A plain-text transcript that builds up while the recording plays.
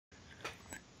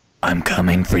I'm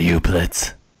coming for you,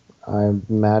 Blitz. I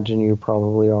imagine you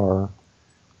probably are.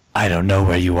 I don't know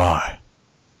where you are,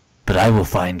 but I will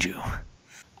find you.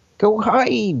 Go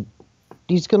hide!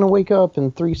 He's gonna wake up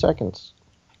in 3 seconds.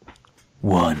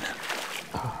 1.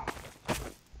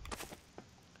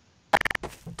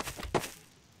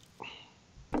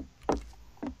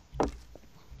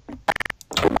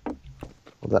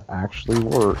 Well, that actually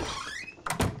worked.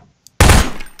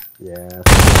 Yeah,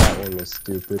 that one was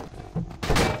stupid.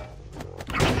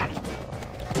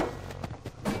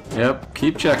 Yep,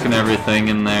 keep checking everything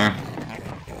in there.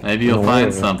 Maybe you'll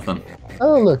find something.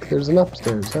 Oh look, there's an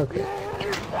upstairs, okay.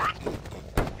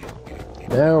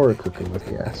 Now we're cooking with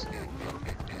gas.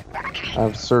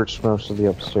 I've searched most of the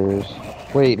upstairs.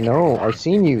 Wait, no, I've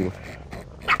seen you.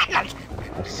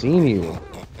 I've seen you.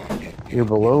 You're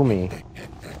below me.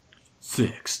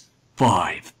 6,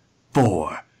 5,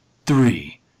 4,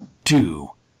 3,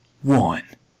 2, 1.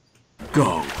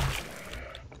 Go.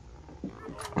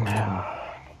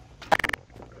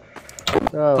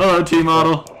 Oh, Hello,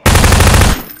 T-Model.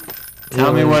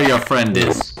 Tell me where your friend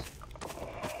is.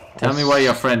 Tell me where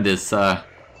your friend is, sir.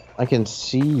 I can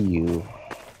see you.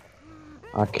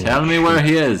 I can Tell me where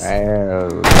he is.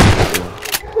 Oh.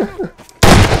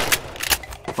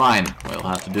 Fine, we'll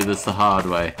have to do this the hard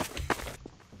way.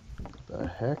 the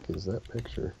heck is that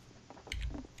picture?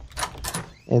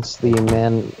 It's the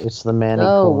man. It's the manicorn.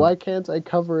 No, why can't I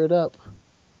cover it up?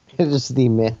 It is the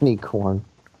manicorn.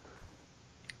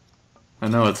 I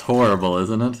know it's horrible,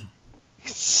 isn't it?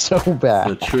 It's so bad.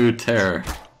 The true terror.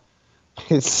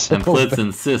 It's so And Blitz bad.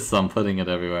 insists on putting it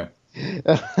everywhere.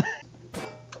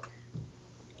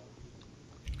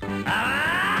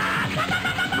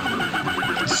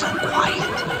 So quiet.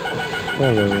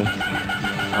 Hello.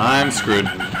 I'm screwed.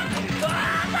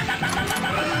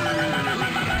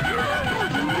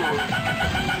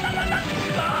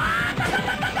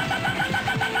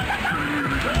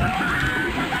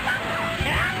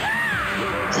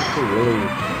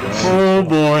 Oh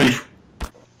boy.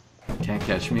 Can't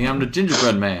catch me, I'm the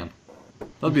gingerbread man.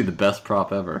 That'll be the best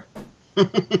prop ever.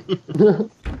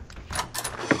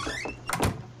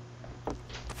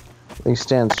 They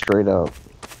stand straight up.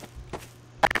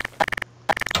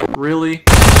 Really?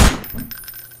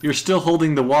 You're still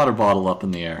holding the water bottle up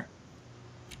in the air.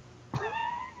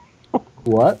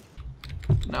 What?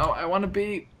 No, I wanna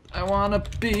be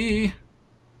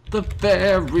the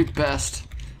very best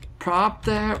prop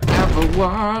there ever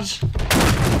was.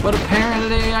 But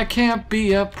apparently I can't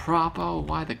be a prop. Oh,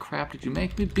 why the crap did you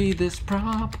make me be this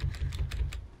prop?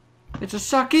 It's a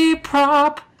sucky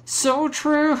prop, so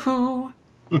true.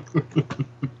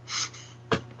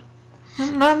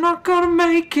 And I'm not gonna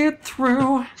make it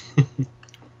through.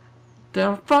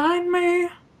 They'll find me.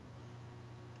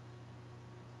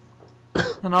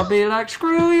 And I'll be like,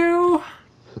 screw you.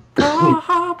 Go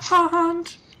hop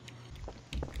hunt.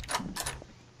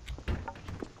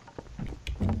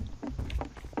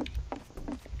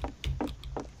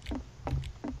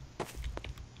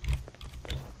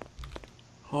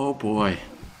 Oh boy.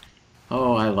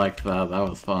 Oh, I liked that. That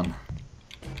was fun.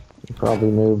 You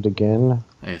probably moved again.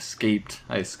 I escaped.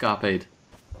 I escaped.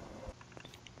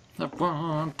 I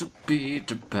want to be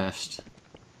the best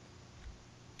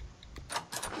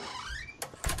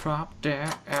prop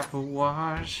there ever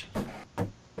was.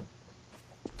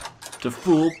 The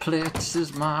full Blitz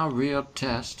is my real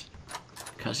test,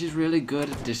 'cause he's really good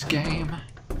at this game.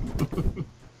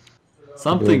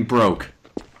 Something broke.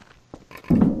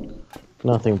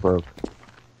 Nothing broke.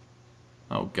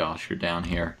 Oh gosh, you're down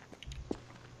here.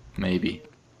 Maybe.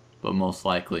 But most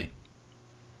likely.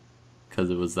 'Cause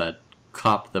it was that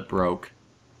cup that broke.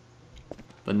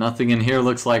 But nothing in here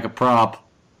looks like a prop.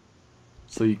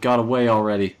 So you got away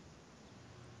already.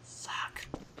 Suck.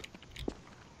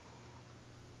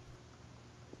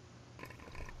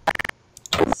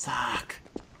 Suck.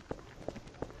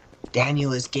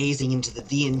 Daniel is gazing into the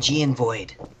VNGN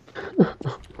void.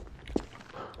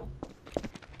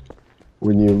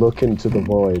 When you look into the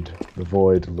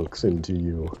void looks into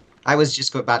you. I was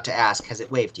just about to ask, has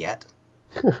it waved yet?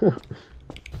 Get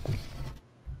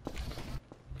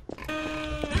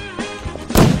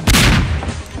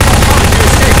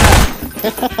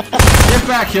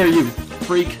back here, you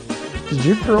freak. Did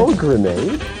you throw a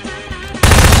grenade?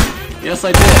 Yes,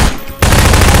 I did.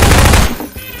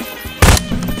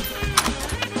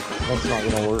 That's not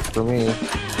gonna work for me.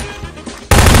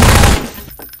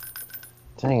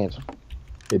 Dang it.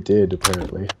 It did,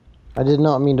 apparently. I did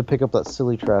not mean to pick up that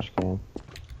silly trash can.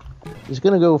 He's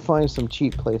gonna go find some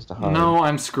cheap place to hide. No,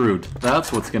 I'm screwed.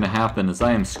 That's what's gonna happen, is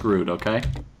I am screwed, okay?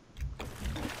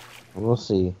 We'll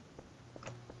see.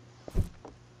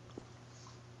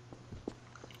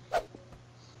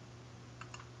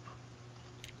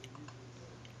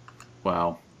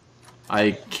 Wow.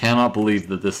 I cannot believe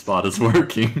that this spot is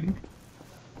working.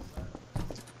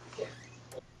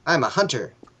 I'm a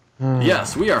hunter.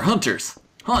 Yes, we are hunters.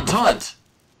 Hunt, hunt!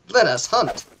 Let us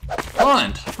hunt.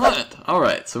 Hunt, hunt!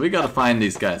 Alright, so we gotta find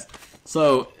these guys.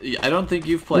 So, I don't think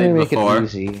you've Let me played make before. it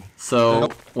easy. So,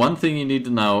 one thing you need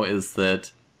to know is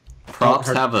that props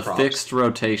hurt have a props. fixed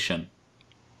rotation.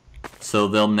 So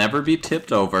they'll never be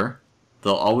tipped over.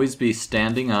 They'll always be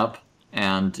standing up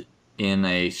and in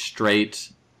a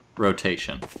straight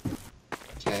rotation.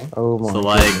 Okay. Oh my So,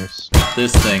 like, goodness.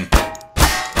 this thing.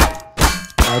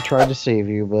 I tried to save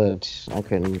you, but I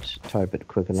couldn't type it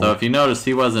quick enough. So if you notice,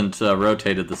 he wasn't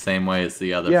rotated the same way as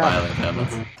the other Yeah. filing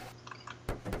cabinets.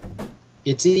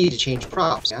 It's easy to change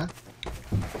props, yeah?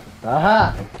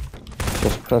 Aha!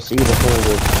 Just press E to hold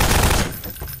it.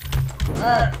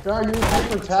 Ah, there are new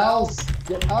paper towels!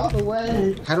 Get out of the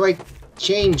way! How do I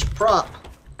change prop?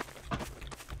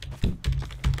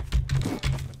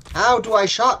 How do I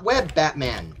shot web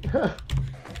Batman?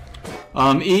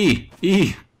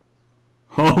 E!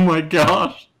 Oh my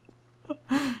gosh!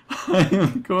 I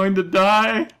am going to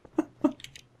die!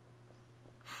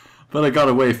 But I got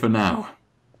away for now.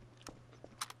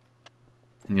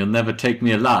 And you'll never take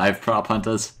me alive, prop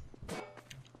hunters.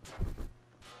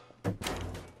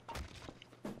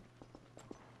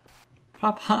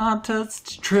 Prop hunters,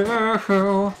 it's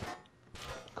true.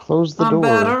 Close the I'm door.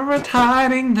 better at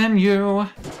hiding than you.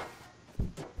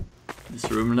 This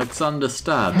room looks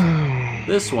undisturbed.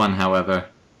 This one, however,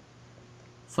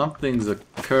 something's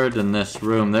occurred in this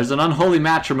room. There's an unholy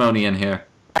matrimony in here.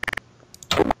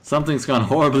 Something's gone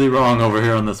horribly wrong over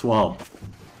here on this wall.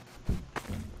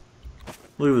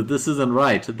 Look at this, isn't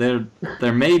right. They're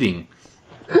mating.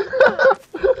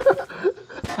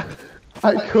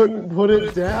 I couldn't put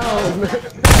it down!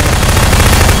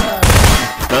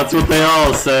 That's what they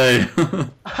all say.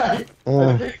 I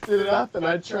picked it up and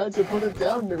I tried to put it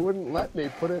down and it wouldn't let me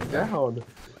put it down.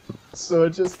 So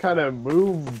it just kind of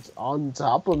moved on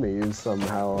top of me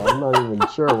somehow. I'm not even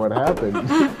sure what happened.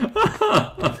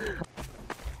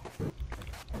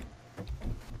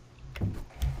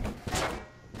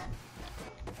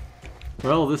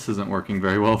 Well, this isn't working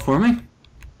very well for me.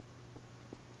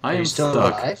 I Are am you still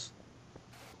stuck. alive?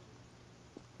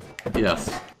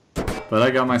 Yes. But I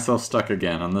got myself stuck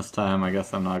again, and this time I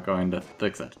guess I'm not going to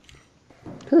fix it.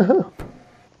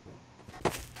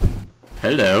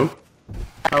 Hello.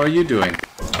 How are you doing?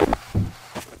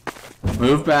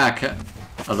 Move back,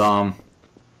 Alaum.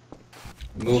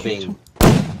 Moving.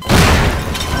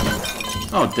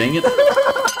 Oh, dang it.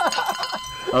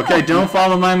 Okay, don't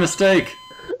follow my mistake.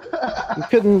 You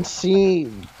couldn't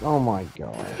see. Oh my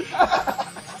god.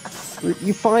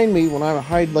 You find me when I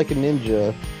hide like a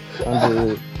ninja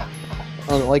under,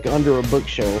 like under a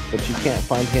bookshelf, but you can't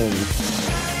find him.